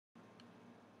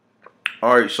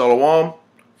All right, Shalom.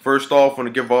 First off, I want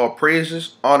to give all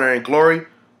praises, honor, and glory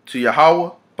to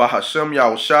Yahweh, Bahashem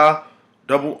Yahushua.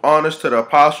 Double honors to the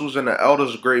apostles and the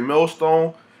elders of Great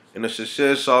Millstone. And a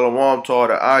sincere Shalom to all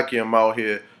the Akim out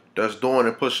here that's doing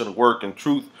and pushing the work in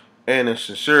truth and in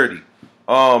sincerity.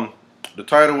 The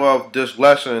title of this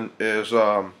lesson is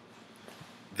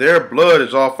Their Blood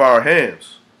is Off Our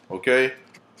Hands. Okay?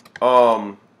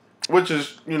 Which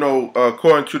is,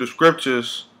 according to the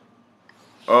scriptures,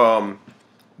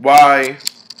 why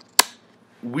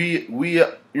we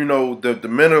the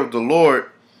men of the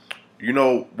Lord,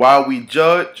 why we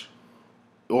judge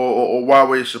or why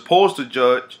we're supposed to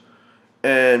judge,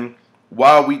 and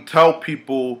why we tell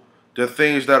people the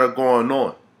things that are going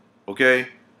on, okay?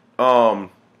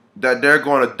 That they're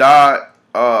going to die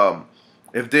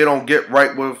if they don't get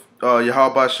right with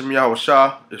Yahweh Shem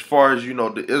Yahushua, as far as,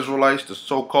 the Israelites, the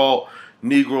so-called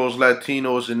Negroes,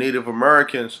 Latinos, and Native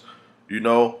Americans.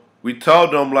 We tell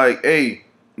them, like, hey,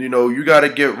 you got to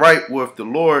get right with the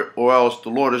Lord, or else the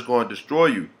Lord is going to destroy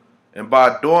you. And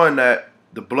by doing that,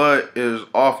 the blood is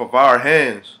off of our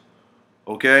hands,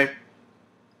 okay?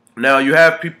 Now, you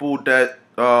have people that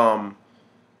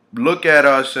look at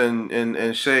us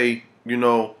and say,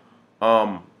 you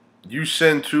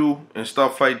sin too, and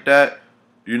stuff like that.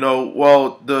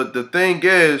 Well, the thing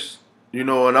is, and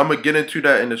I'm going to get into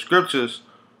that in the scriptures,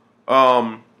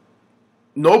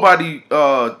 nobody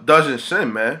doesn't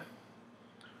sin, man.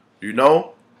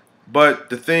 But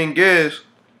the thing is,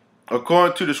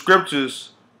 according to the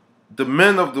scriptures, the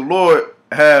men of the Lord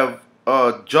have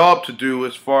a job to do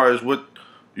as far as what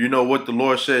the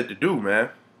Lord said to do, man.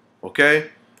 Okay?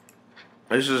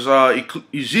 This is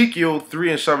Ezekiel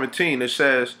 3:17. It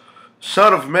says,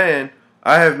 "Son of man,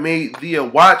 I have made thee a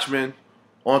watchman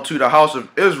unto the house of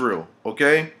Israel."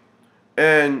 Okay?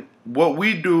 And what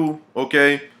we do,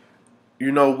 okay,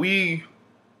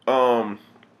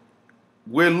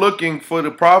 we're looking for the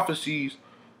prophecies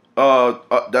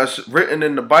that's written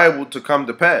in the Bible to come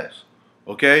to pass,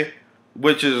 okay?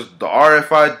 Which is the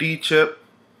RFID chip,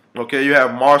 okay? You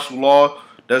have martial law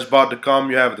that's about to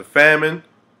come. You have the famine,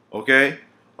 okay?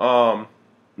 You're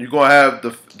gonna have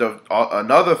the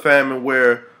another famine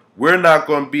where we're not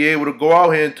going to be able to go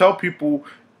out here and tell people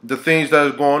the things that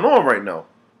is going on right now.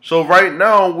 So right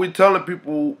now we're telling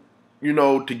people,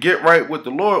 to get right with the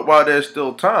Lord while there's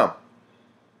still time.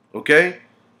 Okay?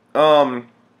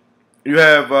 You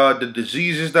have the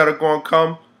diseases that are going to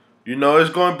come. It's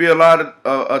going to be a lot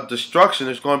of destruction.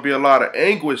 It's going to be a lot of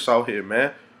anguish out here,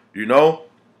 man.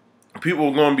 People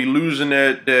are going to be losing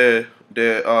their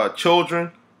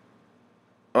children,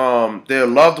 their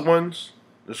loved ones.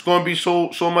 There's going to be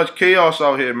so much chaos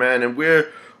out here, man. And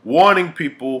we're warning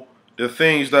people the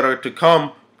things that are to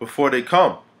come before they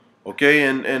come. Okay?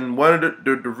 And one of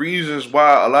the reasons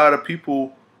why a lot of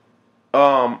people,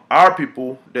 our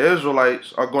people, the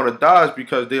Israelites, are going to die is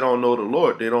because they don't know the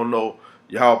Lord. They don't know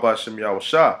Yahweh Shem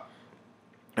Yahushua.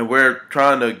 And we're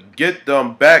trying to get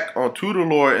them back onto the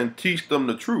Lord and teach them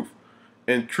the truth.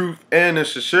 In truth and in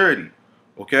sincerity.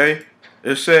 Okay?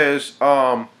 It says,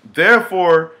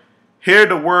 therefore, hear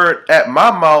the word at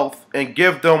my mouth and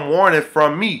give them warning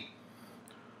from me.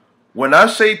 When I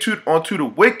say unto the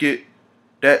wicked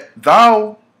that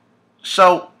thou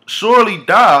shalt surely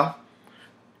die,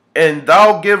 and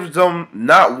thou givest them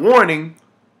not warning,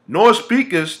 nor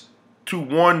speakest to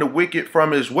warn the wicked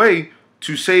from his way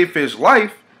to save his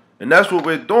life. And that's what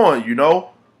we're doing,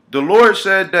 The Lord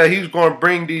said that he's going to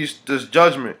bring this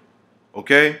judgment,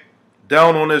 okay,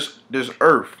 down on this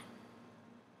earth.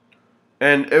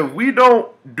 And if we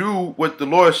don't do what the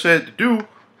Lord said to do,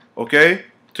 okay,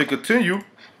 to continue,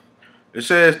 it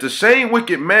says, the same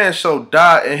wicked man shall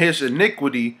die in his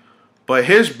iniquity, but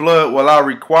his blood will I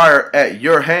require at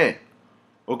your hand.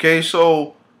 Okay,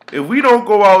 so if we don't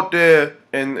go out there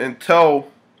and tell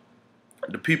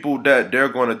the people that they're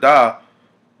going to die,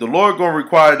 the Lord going to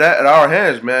require that at our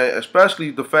hands, man,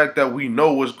 especially the fact that we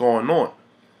know what's going on.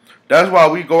 That's why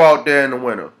we go out there in the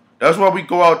winter. That's why we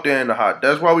go out there in the hot.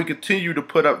 That's why we continue to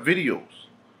put up videos.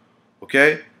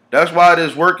 Okay? That's why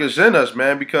this work is in us,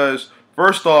 man, because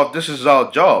first off, this is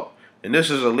our job, and this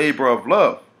is a labor of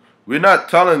love. We're not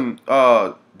telling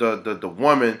the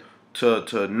woman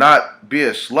to not be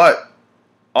a slut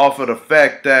off of the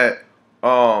fact that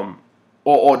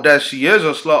or that she is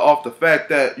a slut off the fact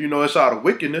that it's out of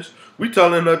wickedness. We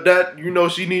telling her that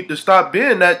she need to stop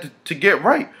being that to get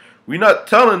right. We not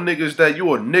telling niggas that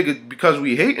you a nigga because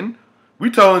we hating.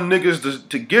 We telling niggas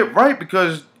to get right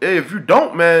because hey, if you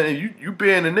don't, man, and you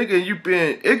being a nigga and you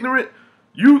being ignorant,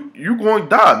 you going to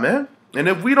die, man. And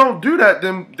if we don't do that,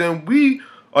 then we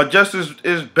are just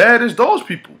as bad as those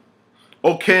people.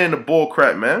 Okay, in the bull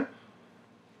crap, man.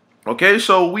 Okay,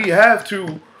 so we have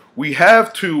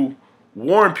to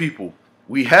warn people.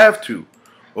 We have to.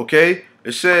 Okay?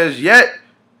 It says, "Yet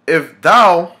if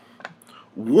thou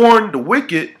warn the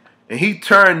wicked, and he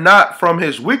turn not from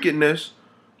his wickedness,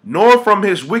 nor from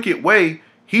his wicked way,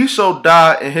 he shall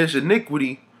die in his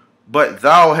iniquity, but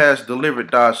thou hast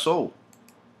delivered thy soul."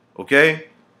 Okay?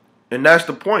 And that's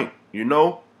the point, you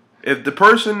know? If the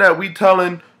person that we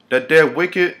telling that they're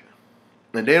wicked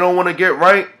and they don't want to get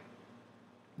right,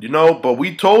 you know, but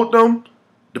we told them,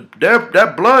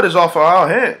 that blood is off of our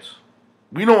hands.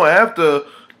 We don't have to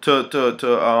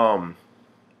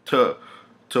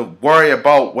to worry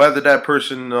about whether that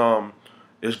person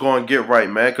is going to get right,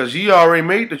 man, because he already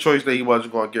made the choice that he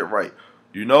wasn't going to get right.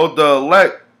 You know, the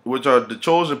elect, which are the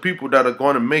chosen people that are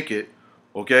going to make it,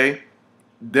 okay,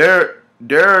 they're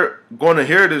going to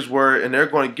hear this word and they're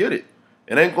going to get it.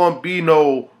 It ain't going to be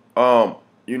no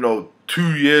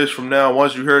 2 years from now,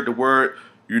 once you heard the word,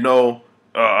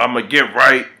 I'm gonna get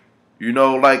right.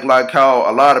 Like how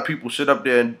a lot of people sit up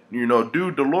there and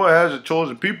dude, the Lord has a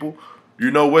chosen people.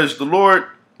 Which the Lord,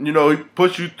 He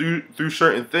puts you through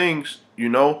certain things.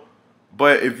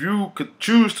 But if you could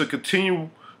choose to continue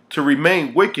to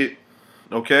remain wicked,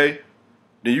 okay,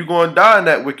 then you're gonna die in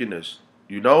that wickedness.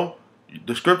 The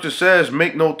scripture says,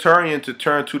 "Make no tarrying to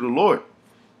turn to the Lord."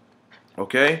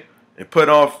 Okay, and put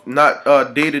off not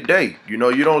day to day. You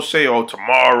don't say, "Oh,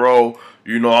 tomorrow,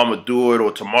 I'm gonna do it,"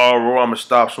 or "Tomorrow I'm gonna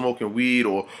stop smoking weed,"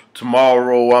 or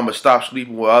 "Tomorrow I'm gonna stop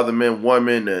sleeping with other men,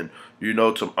 women," and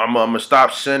I'm gonna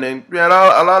stop sinning. Man,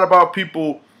 a lot about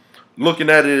people looking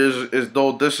at it as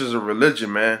though this is a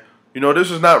religion, man.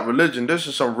 This is not religion. This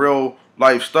is some real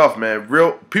life stuff, man.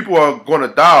 Real people are gonna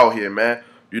die out here, man.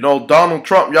 Donald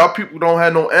Trump, y'all people don't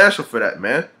have no answer for that,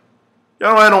 man.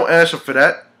 Y'all don't have no answer for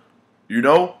that.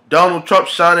 Donald Trump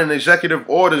signing executive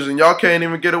orders and y'all can't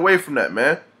even get away from that,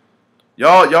 man.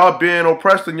 Y'all being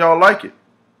oppressed and y'all like it.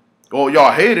 Or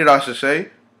y'all hate it, I should say.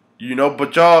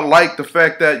 But y'all like the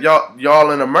fact that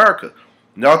y'all in America.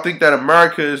 Y'all think that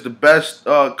America is the best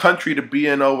country to be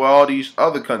in over all these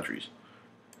other countries.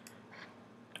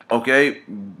 Okay?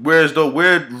 Whereas though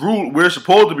we're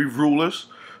supposed to be rulers,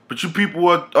 but you people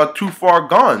are too far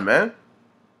gone, man.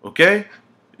 Okay?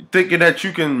 Thinking that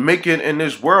you can make it in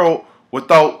this world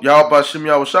without Yahweh Shem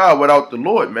Yahushua, without the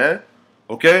Lord, man.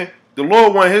 Okay? The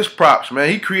Lord want his props, man.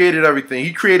 He created everything.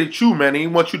 He created you, man. And he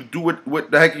wants you to do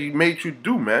what the heck he made you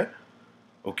do, man.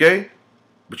 Okay?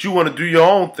 But you want to do your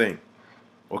own thing.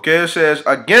 Okay? It says,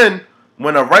 "Again,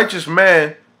 when a righteous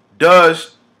man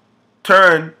does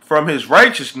turn from his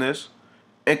righteousness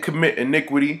and commit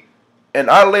iniquity, and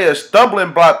I lay a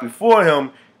stumbling block before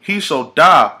him, he shall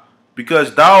die.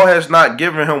 Because thou hast not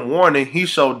given him warning, he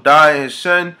shall die in his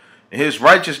sin, and his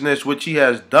righteousness which he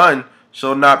has done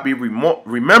shall not be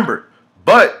remembered.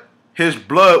 But his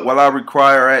blood will I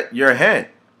require at your hand."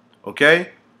 Okay?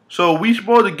 So we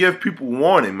supposed to give people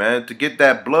warning, man, to get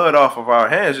that blood off of our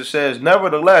hands. It says,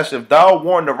 "Nevertheless, if thou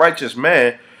warn the righteous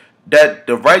man that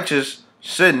the righteous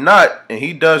sin not, and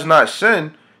he does not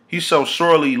sin, he shall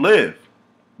surely live.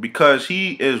 Because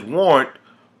he is warned,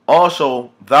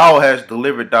 also thou hast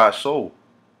delivered thy soul."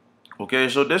 Okay,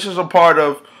 so this is a part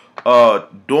of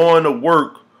doing the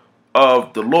work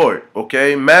of the Lord.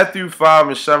 Okay, Matthew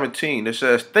 5:17. It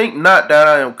says, "Think not that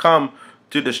I am come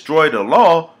to destroy the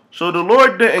law." So the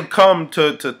Lord didn't come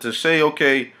to say,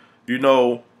 okay,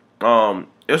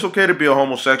 it's okay to be a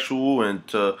homosexual and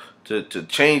to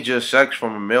change your sex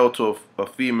from a male to a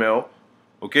female.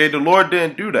 Okay, the Lord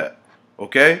didn't do that.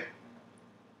 Okay.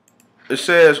 It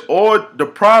says, "Or the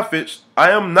prophets,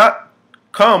 I am not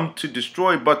come to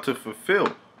destroy, but to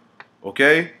fulfill."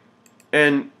 Okay?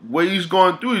 And what he's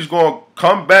going to do, he's going to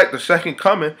come back, the second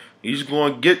coming. He's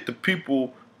going to get the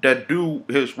people that do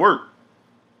his work.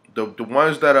 The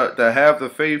ones that have the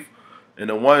faith and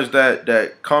the ones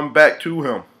that come back to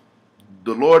him.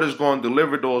 The Lord is going to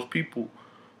deliver those people.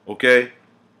 Okay?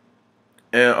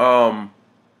 And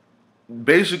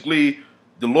basically,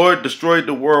 the Lord destroyed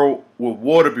the world with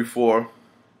water before.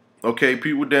 Okay,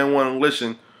 people didn't want to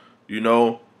listen,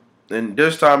 and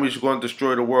this time he's going to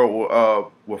destroy the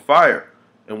world with fire.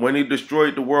 And when he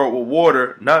destroyed the world with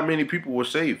water, not many people were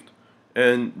saved.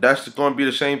 And that's going to be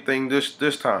the same thing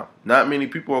this time. Not many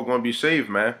people are going to be saved,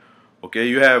 man. Okay,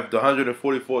 you have the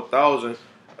 144,000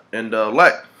 and the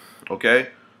elect, okay,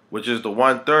 which is the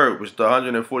 1/3, which the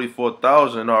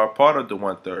 144,000 are a part of the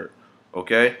 1/3,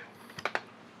 okay,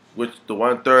 which the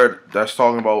 1/3 that's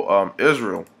talking about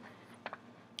Israel.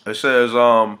 It says,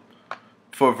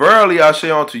 "For verily I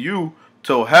say unto you,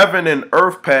 till heaven and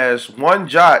earth pass, one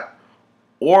jot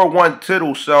or one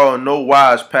tittle shall in no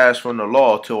wise pass from the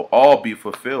law, till all be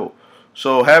fulfilled."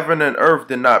 So heaven and earth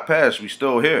did not pass. We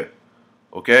still here.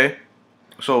 Okay?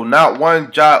 So not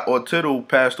one jot or tittle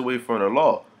passed away from the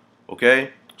law.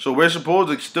 Okay? So we're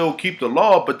supposed to still keep the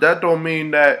law, but that don't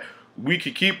mean that we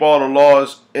can keep all the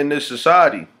laws in this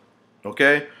society.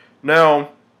 Okay? Now,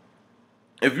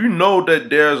 if you know that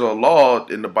there's a law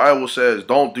and the Bible says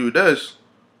don't do this,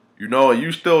 and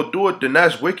you still do it, then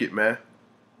that's wicked, man.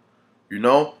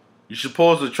 You're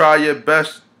supposed to try your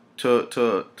best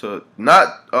to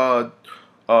not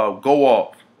go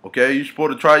off. Okay, you're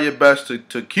supposed to try your best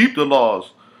to keep the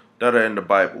laws that are in the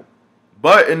Bible.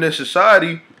 But in this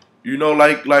society,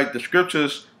 like the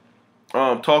scriptures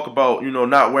talk about,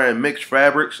 not wearing mixed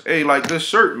fabrics. Hey, like this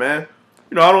shirt, man.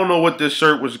 I don't know what this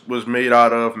shirt was made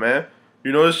out of, man.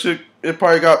 This shit, it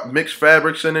probably got mixed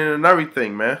fabrics in it and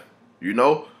everything, man.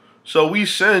 So we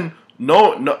sin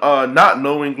not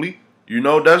knowingly.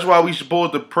 That's why we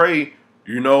supposed to pray,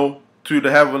 to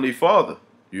the Heavenly Father,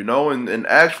 and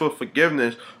ask for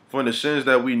forgiveness for the sins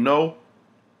that we know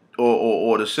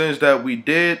or the sins that we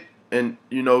did and,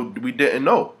 we didn't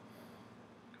know.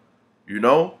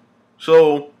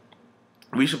 So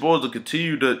we supposed to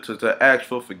continue to ask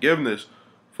for forgiveness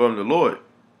from the Lord,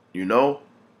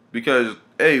 because,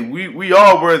 hey, we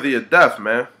are worthy of death,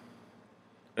 man.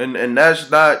 And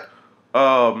that's not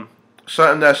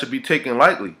something that should be taken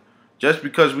lightly. Just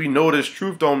because we know this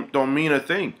truth don't mean a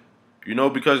thing.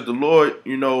 Because the Lord,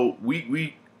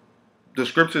 the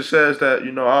scripture says that,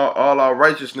 all our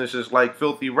righteousness is like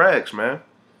filthy rags, man.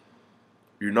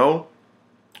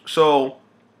 So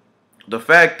the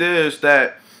fact is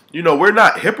that, we're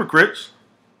not hypocrites.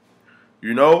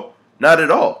 Not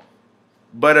at all.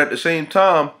 But at the same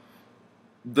time,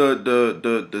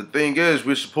 the thing is,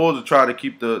 we're supposed to try to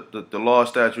keep the law,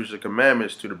 statutes, and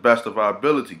commandments to the best of our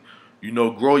ability.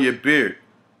 Grow your beard.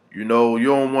 You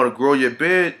don't want to grow your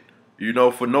beard,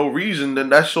 for no reason, then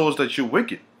that shows that you're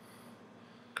wicked.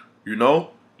 You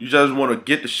just want to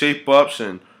get the shape ups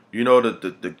and,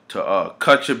 to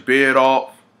cut your beard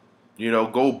off,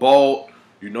 go bald.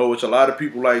 Which a lot of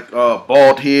people like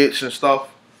bald heads and stuff.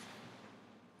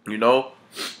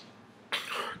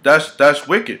 That's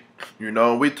wicked.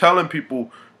 We're telling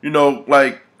people,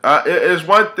 it's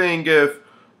one thing if,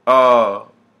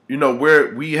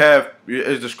 where we have,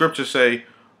 as the scriptures say,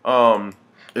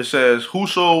 it says,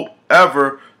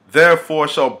 whosoever therefore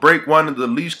shall break one of the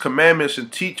least commandments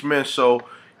and teach men so,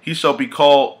 he shall be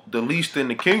called the least in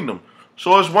the kingdom.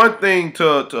 So it's one thing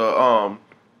to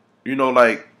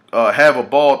have a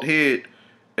bald head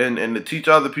and to teach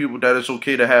other people that it's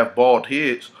okay to have bald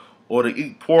heads, or to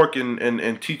eat pork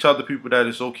and teach other people that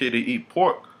it's okay to eat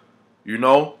pork.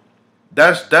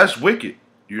 That's wicked.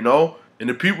 And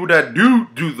the people that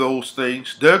do those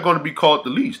things, they're going to be called the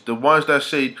least. The ones that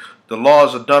say the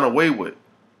laws are done away with.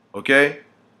 Okay?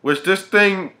 Which this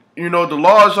thing, the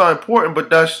laws are important, but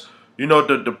that's,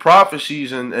 the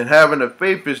prophecies and having a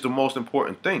faith is the most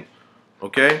important thing.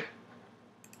 Okay?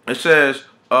 It says,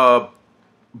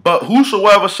 but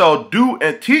whosoever shall do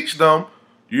and teach them,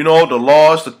 the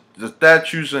laws, the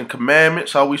statutes and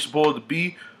commandments, how we supposed to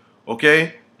be,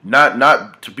 okay?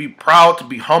 Not to be proud, to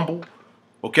be humble,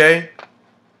 okay?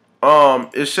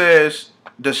 It says,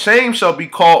 the same shall be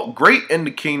called great in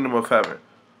the kingdom of heaven.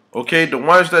 Okay, the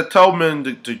ones that tell men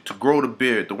to grow the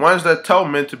beard, the ones that tell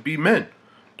men to be men,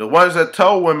 the ones that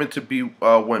tell women to be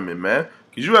women, man.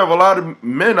 Because you have a lot of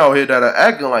men out here that are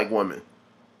acting like women,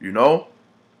 You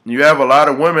have a lot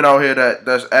of women out here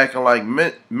that's acting like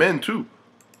men too,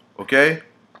 okay?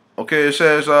 Okay, it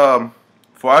says,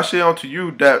 for I say unto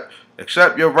you that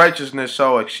except your righteousness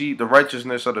shall exceed the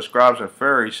righteousness of the scribes and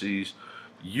Pharisees,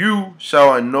 you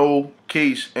shall in no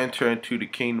case enter into the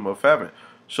kingdom of heaven.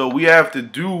 So we have to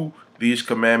do these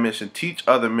commandments and teach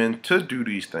other men to do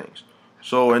these things.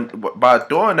 So by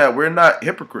doing that, we're not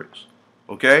hypocrites,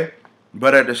 okay?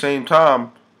 But at the same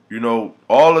time,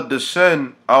 all of the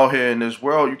sin out here in this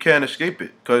world, you can't escape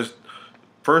it. Because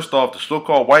first off, the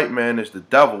so-called white man is the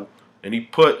devil, and he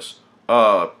puts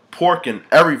pork in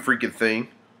every freaking thing,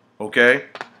 okay?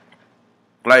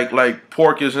 Like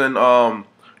pork is in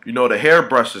the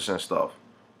hairbrushes and stuff,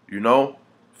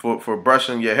 for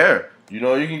brushing your hair. You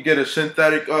can get a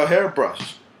synthetic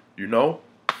hairbrush,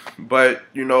 but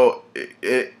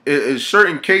it is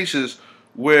certain cases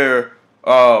where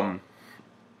you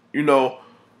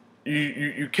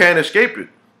can't escape it,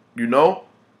 Now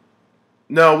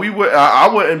I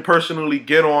wouldn't personally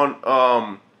get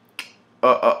on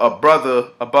a brother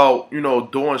about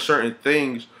doing certain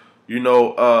things, being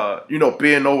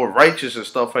over righteous and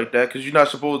stuff like that, because you're not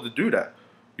supposed to do that,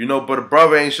 but a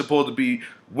brother ain't supposed to be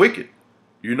wicked,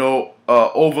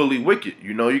 overly wicked.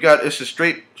 It's a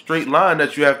straight line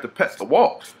that you have to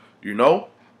walk. You know?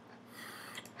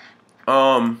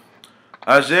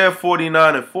 Isaiah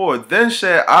 49:4. Then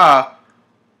said I,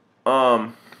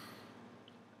 um,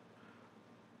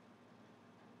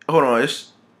 hold on, I'm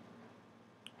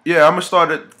gonna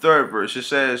start at the third verse. It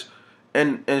says,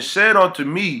 and said unto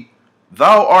me,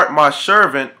 Thou art my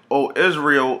servant, O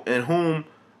Israel, in whom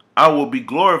I will be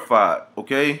glorified.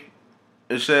 Okay?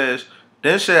 It says,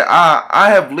 Then said I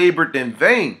have labored in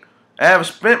vain. I have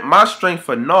spent my strength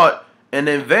for naught and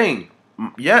in vain.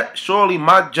 Yet surely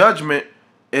my judgment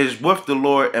is with the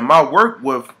Lord, and my work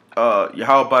with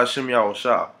Yahweh Ba'ashem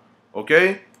Yahushua.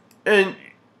 Okay? And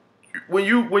when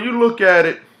you look at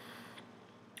it,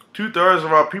 2/3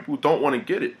 of our people don't want to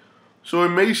get it. So it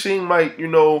may seem like,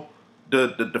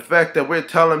 the fact that we're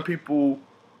telling people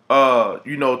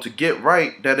to get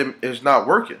right, that it is not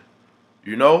working.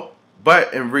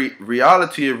 But in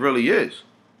reality it really is.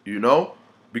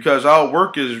 Because our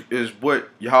work is what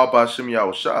Yahweh Ba'ashem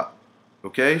Yahushua.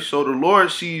 Okay, so the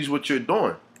Lord sees what you're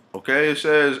doing. Okay, it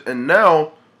says, and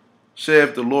now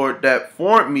saith the Lord that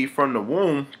formed me from the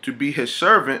womb to be his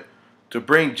servant, to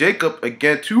bring Jacob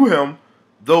again to him.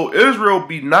 Though Israel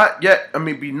be not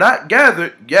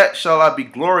gathered, yet shall I be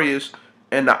glorious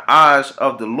in the eyes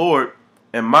of the Lord,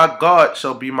 and my God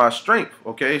shall be my strength.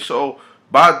 Okay, so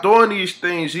by doing these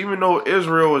things, even though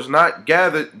Israel is not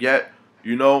gathered yet,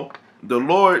 the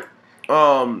Lord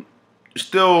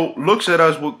still looks at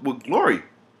us with glory.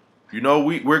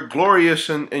 We're glorious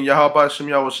in Yahweh Ba'ashem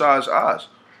Yahushua's eyes.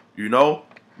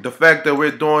 The fact that we're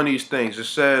doing these things. It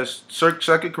says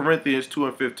 2 Corinthians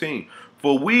 2:15.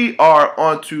 For we are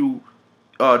unto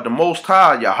the Most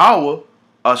High Yahweh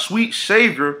a sweet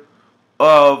Savior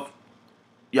of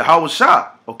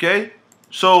Yahushua. Okay,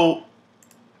 so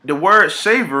the word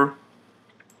savor,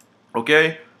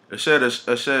 okay, it says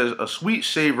a sweet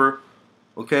savor.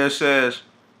 Okay, it says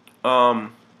the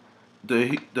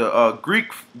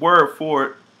Greek word for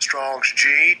it, Strong's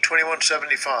G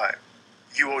 2175,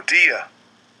 euodia,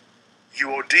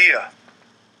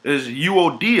 is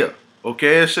euodia.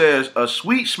 Okay, it says a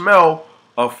sweet smell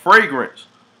of fragrance,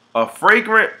 a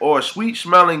fragrant or sweet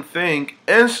smelling thing,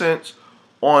 incense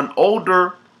on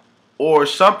odor or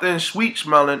something sweet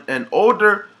smelling, an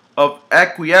odor of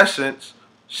acquiescence,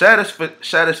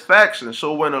 satisfaction.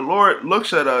 So when the Lord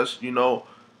looks at us, he's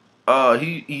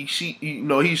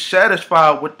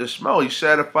satisfied with the smell. He's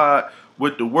satisfied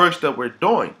with the works that we're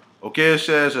doing. Okay, it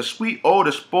says a sweet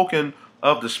odor spoken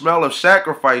of the smell of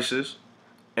sacrifices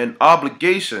and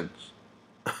obligations.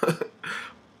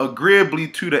 Agreeably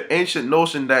to the ancient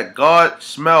notion that God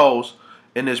smells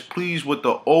and is pleased with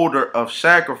the odor of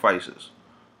sacrifices.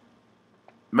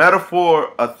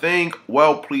 Metaphor, a thing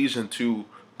well pleasing to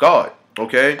God.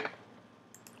 Okay,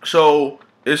 so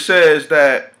it says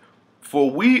that for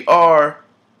we are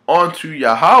unto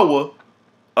Yahweh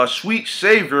a sweet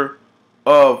savor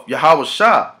of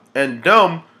Yahushua, and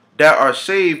them that are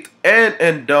saved, and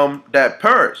in them that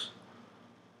perish.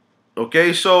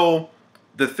 Okay, so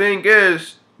the thing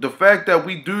is, the fact that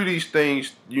we do these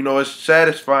things, is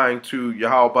satisfying to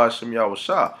Yahweh Ba'ashem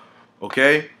Yahushua.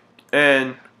 Okay,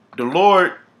 and the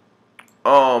Lord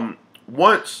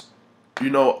wants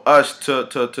us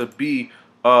to be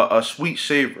a sweet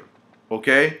savor.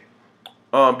 Okay,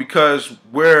 because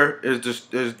where is this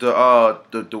is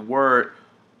the word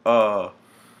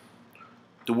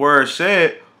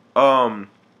said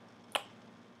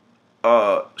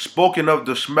spoken of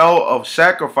the smell of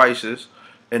sacrifices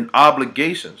and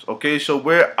obligations. Okay, so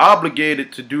we're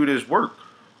obligated to do this work.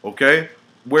 Okay,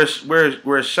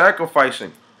 we're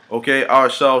sacrificing, okay,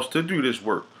 ourselves to do this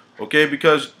work. Okay,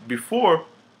 because before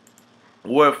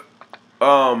before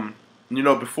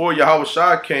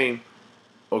Yahushua came,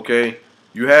 okay,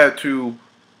 you had to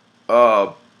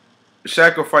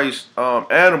sacrifice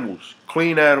animals,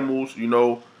 clean animals,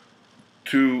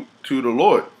 to the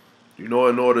Lord, in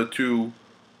order to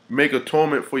make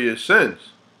atonement for your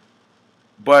sins.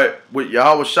 But what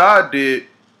Yahushua did,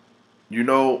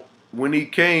 when he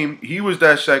came, he was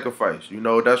that sacrifice.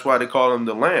 That's why they call him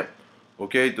the Lamb.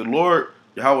 Okay, the Lord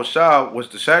Yahushua was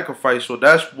the sacrifice. So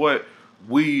that's what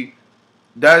we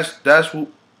have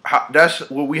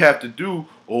to do,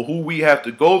 or who we have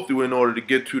to go through in order to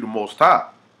get to the Most High.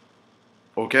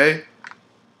 Okay,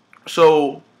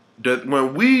 so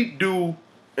when we do,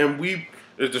 and we,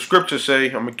 as the scriptures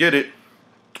say, I'm gonna get it.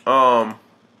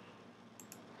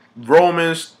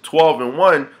 Romans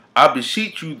 12:1. I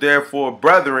beseech you, therefore,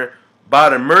 brethren, by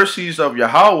the mercies of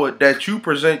Yahweh, that you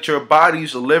present your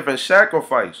bodies a living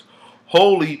sacrifice,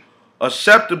 holy,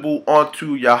 acceptable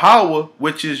unto Yahweh,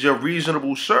 which is your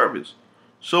reasonable service.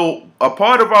 So a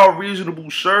part of our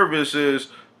reasonable service is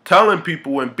telling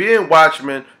people and being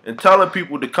watchmen and telling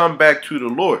people to come back to the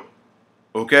Lord.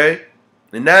 Okay?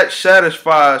 And that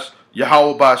satisfies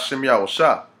Yahweh Ba'Shem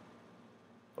Yahushua.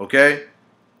 Okay?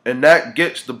 And that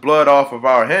gets the blood off of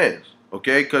our hands.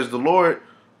 Okay? Because the Lord,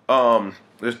 as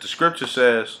the scripture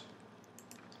says,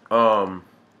 let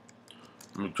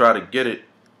me try to get it.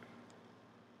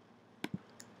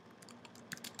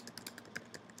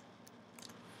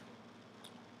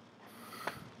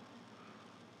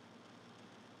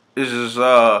 This is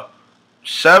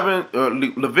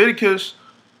Leviticus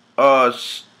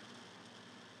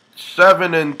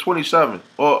 7:27,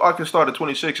 or I can start at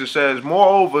 26. It says,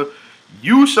 "Moreover,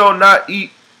 you shall not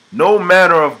eat no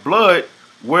manner of blood,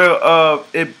 whereof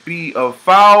it be of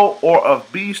fowl or of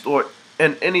beast, or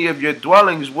in any of your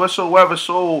dwellings, whatsoever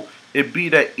soul it be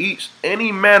that eats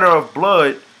any manner of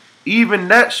blood, even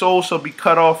that soul shall be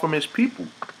cut off from his people."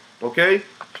 Okay,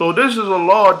 so this is a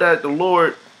law that the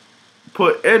Lord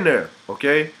put in there.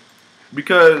 Okay,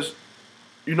 because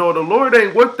the Lord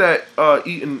ain't with that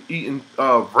eating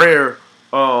rare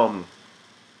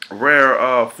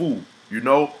food,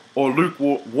 or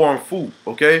lukewarm food.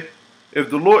 Okay,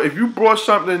 if you brought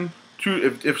something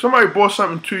if somebody brought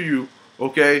something to you,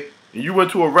 okay, and you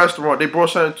went to a restaurant, they brought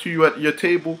something to you at your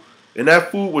table, and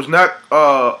that food was not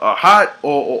hot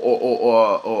or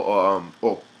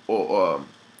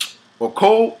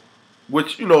cold,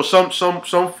 which some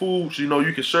foods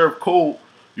you can serve cold,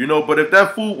 but if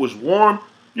that food was warm,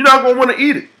 you're not gonna want to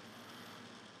eat it.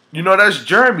 That's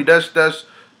germy. That's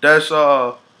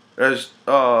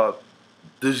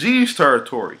disease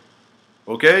territory.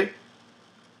 Okay?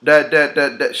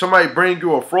 That somebody bring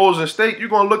you a frozen steak, you're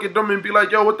gonna look at them and be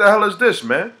like, yo, what the hell is this,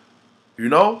 man?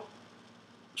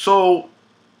 So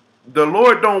the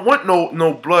Lord don't want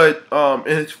no blood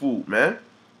in his food, man.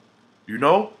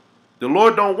 The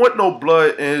Lord don't want no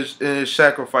blood in his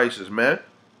sacrifices, man.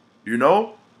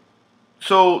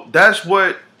 So that's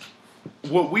what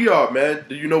we are, man.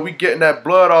 We getting that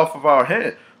blood off of our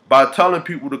hand by telling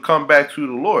people to come back to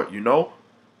the Lord,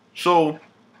 So,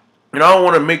 I don't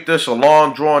want to make this a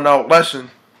long, drawn out lesson.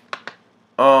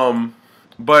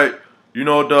 But the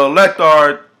elect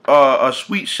are a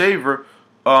sweet savor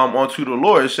unto the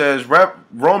Lord. It says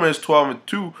Romans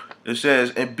 12:2. It says,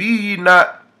 "And be ye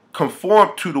not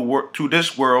conformed to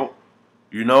this world,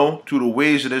 to the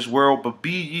ways of this world, but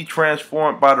be ye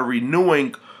transformed by the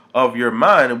renewing of your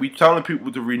mind." And we telling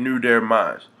people to renew their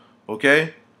minds,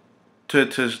 okay?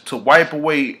 To wipe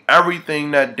away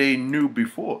everything that they knew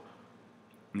before.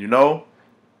 It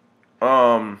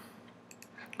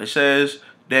says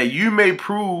that you may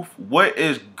prove what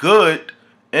is good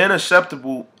and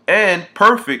acceptable and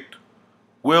perfect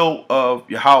will of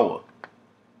Yahweh,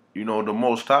 the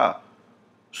Most High.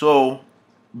 So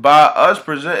by us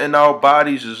presenting our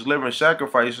bodies as living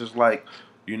sacrifices, like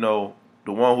the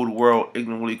one who the world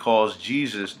ignorantly calls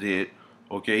Jesus did,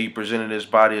 okay, he presented his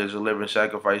body as a living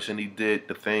sacrifice and he did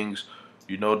the things,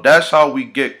 that's how we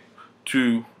get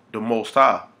to the Most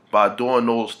High, by doing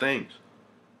those things.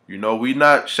 We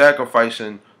not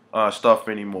sacrificing stuff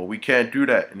anymore. We can't do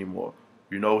that anymore.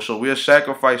 So we're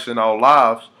sacrificing our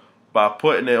lives by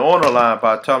putting it on the line,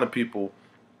 by telling people,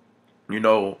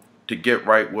 to get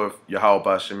right with Yahweh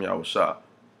Ba'Shem Yahushua.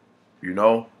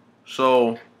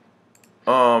 So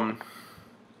I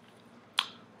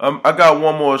got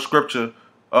one more scripture.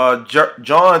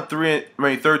 John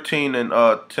 13 and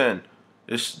 10.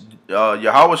 It's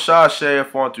Yahushua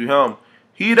saith unto him,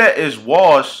 "He that is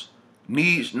washed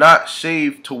needs not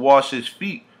save to wash his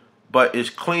feet, but is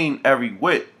clean every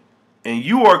whit. And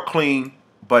you are clean,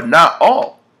 but not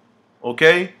all."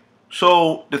 Okay?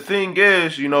 So the thing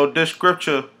is, this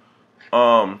scripture,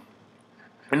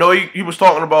 he was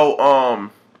talking about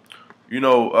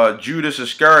Judas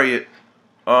Iscariot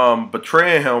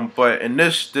betraying him, but in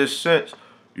this sense,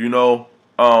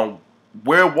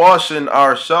 we're washing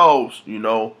ourselves,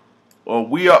 or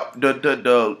we are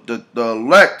the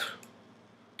elect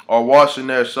are washing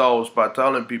themselves by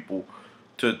telling people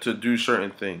to do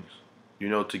certain things,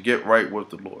 to get right with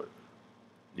the Lord,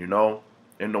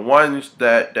 and the ones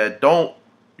that don't,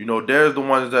 there's the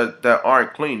ones that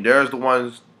aren't clean. There's the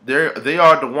ones they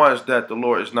are the ones that the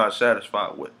Lord is not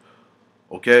satisfied with.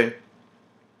 Okay?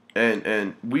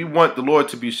 And we want the Lord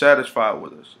to be satisfied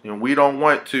with us. And we don't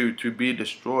want to be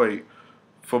destroyed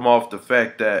from off the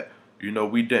fact that,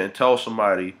 we didn't tell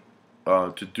somebody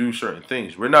to do certain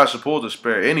things. We're not supposed to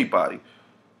spare anybody.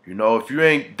 If you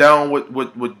ain't down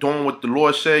with doing what the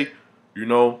Lord say,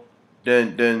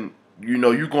 then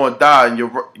you're going to die in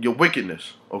your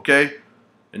wickedness. Okay?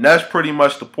 And that's pretty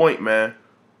much the point, man.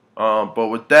 But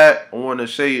with that, I want to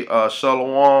say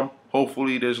shalom.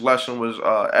 Hopefully this lesson was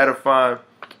edifying.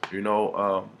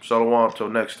 Shalom till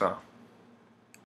next time.